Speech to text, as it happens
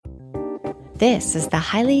This is the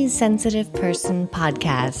Highly Sensitive Person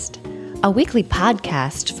Podcast, a weekly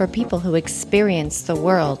podcast for people who experience the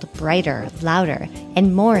world brighter, louder,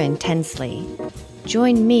 and more intensely.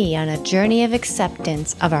 Join me on a journey of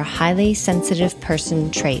acceptance of our highly sensitive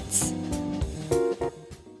person traits.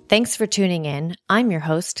 Thanks for tuning in. I'm your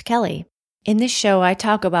host, Kelly. In this show, I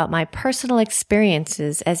talk about my personal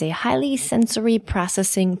experiences as a highly sensory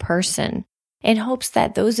processing person, in hopes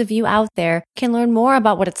that those of you out there can learn more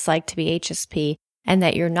about what it's like to be HSP and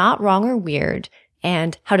that you're not wrong or weird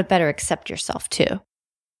and how to better accept yourself too.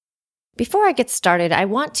 Before I get started, I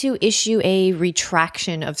want to issue a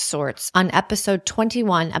retraction of sorts on episode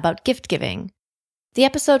 21 about gift giving. The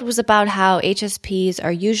episode was about how HSPs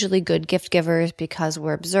are usually good gift givers because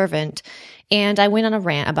we're observant, and I went on a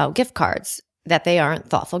rant about gift cards, that they aren't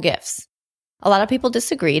thoughtful gifts. A lot of people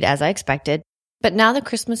disagreed, as I expected. But now that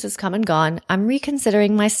Christmas has come and gone, I'm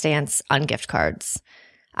reconsidering my stance on gift cards.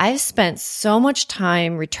 I've spent so much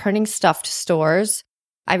time returning stuff to stores.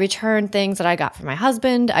 I returned things that I got for my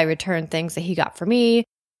husband. I returned things that he got for me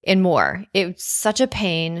and more. It's such a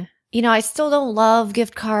pain. I still don't love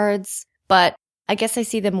gift cards, but I guess I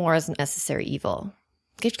see them more as a necessary evil.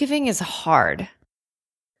 Gift giving is hard.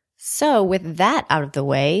 So with that out of the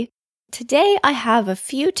way, today, I have a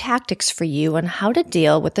few tactics for you on how to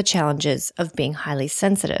deal with the challenges of being highly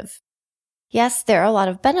sensitive. Yes, there are a lot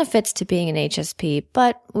of benefits to being an HSP,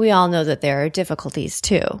 but we all know that there are difficulties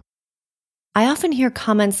too. I often hear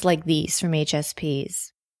comments like these from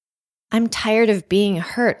HSPs. I'm tired of being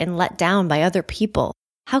hurt and let down by other people.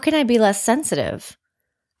 How can I be less sensitive?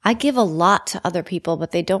 I give a lot to other people,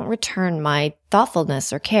 but they don't return my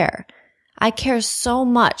thoughtfulness or care. I care so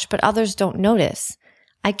much, but others don't notice.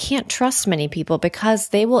 I can't trust many people because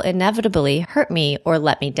they will inevitably hurt me or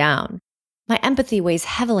let me down. My empathy weighs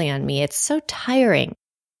heavily on me. It's so tiring.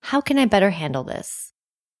 How can I better handle this?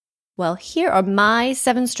 Well, here are my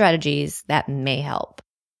 7 strategies that may help.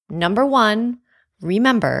 Number 1,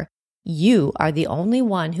 remember, you are the only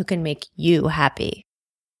one who can make you happy.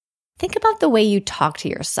 Think about the way you talk to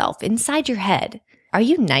yourself inside your head. Are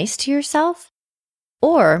you nice to yourself?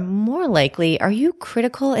 Or, more likely, are you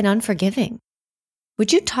critical and unforgiving?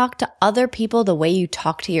 Would you talk to other people the way you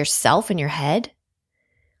talk to yourself in your head?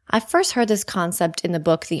 I first heard this concept in the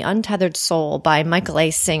book The Untethered Soul by Michael A.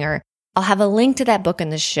 Singer. I'll have a link to that book in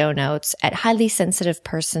the show notes at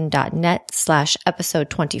highlysensitiveperson.net/episode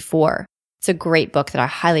 24. It's a great book that I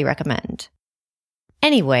highly recommend.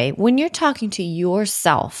 Anyway, when you're talking to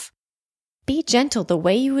yourself, be gentle the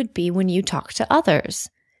way you would be when you talk to others.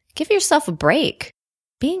 Give yourself a break.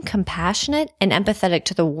 Being compassionate and empathetic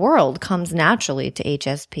to the world comes naturally to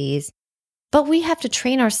HSPs, but we have to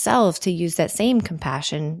train ourselves to use that same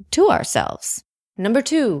compassion to ourselves. Number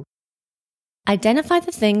 2, identify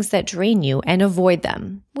the things that drain you and avoid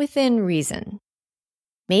them within reason.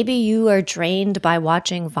 Maybe you are drained by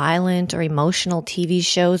watching violent or emotional TV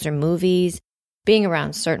shows or movies, being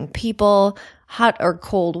around certain people, hot or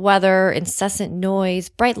cold weather, incessant noise,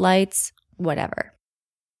 bright lights, whatever.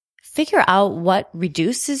 Figure out what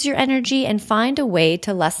reduces your energy and find a way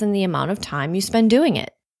to lessen the amount of time you spend doing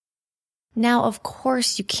it. Now, of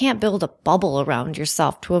course, you can't build a bubble around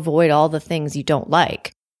yourself to avoid all the things you don't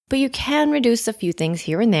like, but you can reduce a few things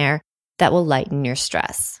here and there that will lighten your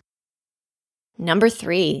stress. Number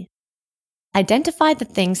 3, identify the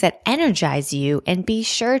things that energize you and be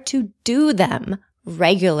sure to do them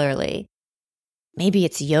regularly. Maybe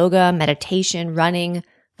it's yoga, meditation, running,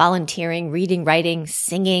 volunteering, reading, writing,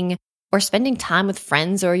 singing, or spending time with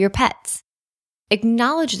friends or your pets.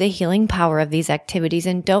 Acknowledge the healing power of these activities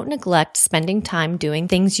and don't neglect spending time doing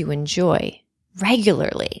things you enjoy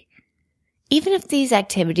regularly. Even if these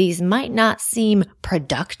activities might not seem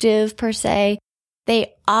productive per se,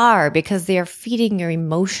 they are because they are feeding your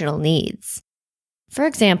emotional needs. For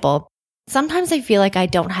example, sometimes I feel like I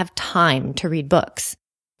don't have time to read books,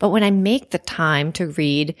 but when I make the time to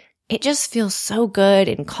read, it just feels so good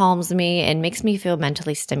and calms me and makes me feel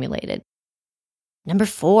mentally stimulated. Number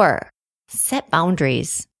 4, set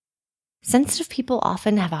boundaries. Sensitive people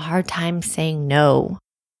often have a hard time saying no.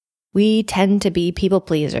 We tend to be people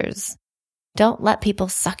pleasers. Don't let people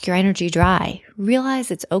suck your energy dry. Realize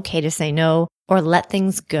it's okay to say no or let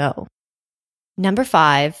things go. Number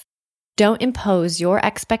 5, don't impose your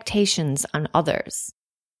expectations on others.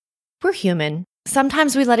 We're human.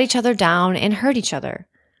 Sometimes we let each other down and hurt each other.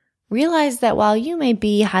 Realize that while you may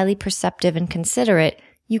be highly perceptive and considerate,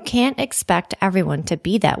 you can't expect everyone to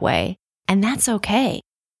be that way, and that's okay.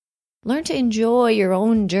 Learn to enjoy your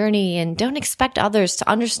own journey and don't expect others to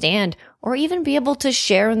understand or even be able to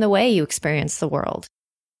share in the way you experience the world.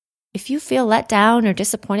 If you feel let down or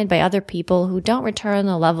disappointed by other people who don't return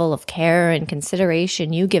the level of care and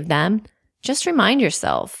consideration you give them, just remind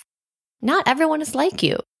yourself, not everyone is like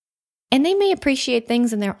you, and they may appreciate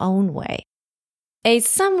things in their own way. A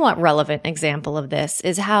somewhat relevant example of this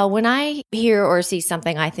is how when I hear or see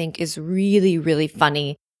something I think is really, really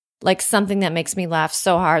funny, like something that makes me laugh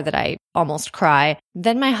so hard that I almost cry,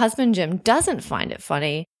 then my husband Jim doesn't find it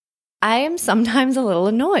funny, I am sometimes a little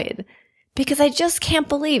annoyed because I just can't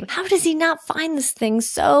believe, how does he not find this thing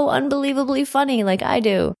so unbelievably funny like I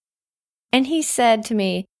do? And he said to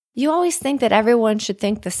me, "You always think that everyone should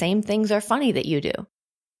think the same things are funny that you do."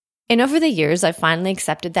 And over the years, I've finally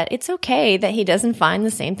accepted that it's okay that he doesn't find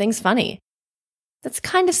the same things funny. That's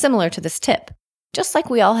kind of similar to this tip. Just like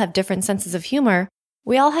we all have different senses of humor,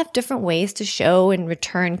 we all have different ways to show and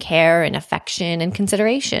return care and affection and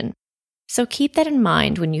consideration. So keep that in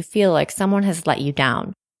mind when you feel like someone has let you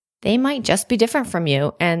down. They might just be different from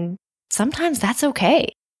you, and sometimes that's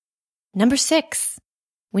okay. Number 6,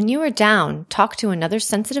 when you are down, talk to another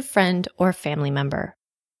sensitive friend or family member.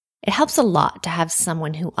 It helps a lot to have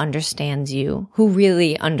someone who understands you, who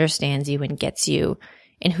really understands you and gets you,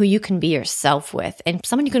 and who you can be yourself with, and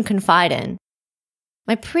someone you can confide in.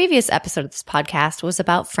 My previous episode of this podcast was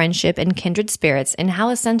about friendship and kindred spirits and how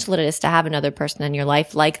essential it is to have another person in your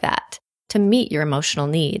life like that to meet your emotional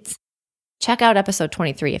needs. Check out episode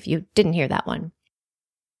 23 if you didn't hear that one.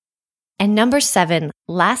 And number 7,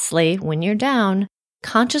 lastly, when you're down,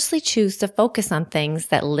 consciously choose to focus on things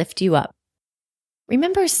that lift you up.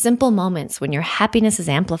 Remember simple moments when your happiness is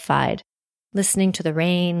amplified. Listening to the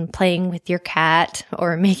rain, playing with your cat,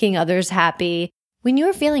 or making others happy. When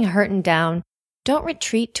you're feeling hurt and down, don't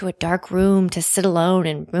retreat to a dark room to sit alone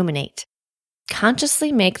and ruminate.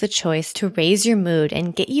 Consciously make the choice to raise your mood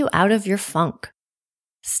and get you out of your funk.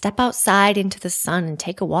 Step outside into the sun and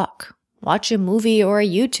take a walk. Watch a movie or a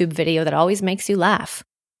YouTube video that always makes you laugh.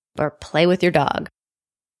 Or play with your dog.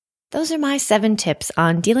 Those are my 7 tips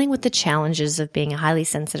on dealing with the challenges of being a highly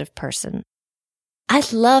sensitive person.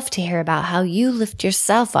 I'd love to hear about how you lift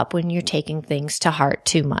yourself up when you're taking things to heart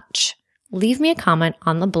too much. Leave me a comment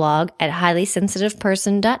on the blog at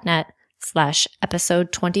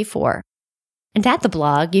highlysensitiveperson.net/episode 24. And at the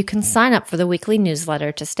blog, you can sign up for the weekly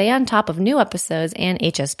newsletter to stay on top of new episodes and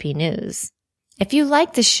HSP news. If you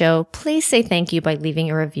like the show, please say thank you by leaving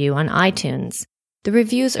a review on iTunes. The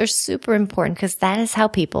reviews are super important because that is how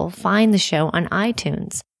people find the show on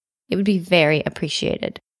iTunes. It would be very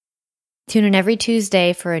appreciated. Tune in every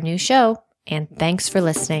Tuesday for a new show, and thanks for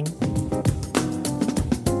listening.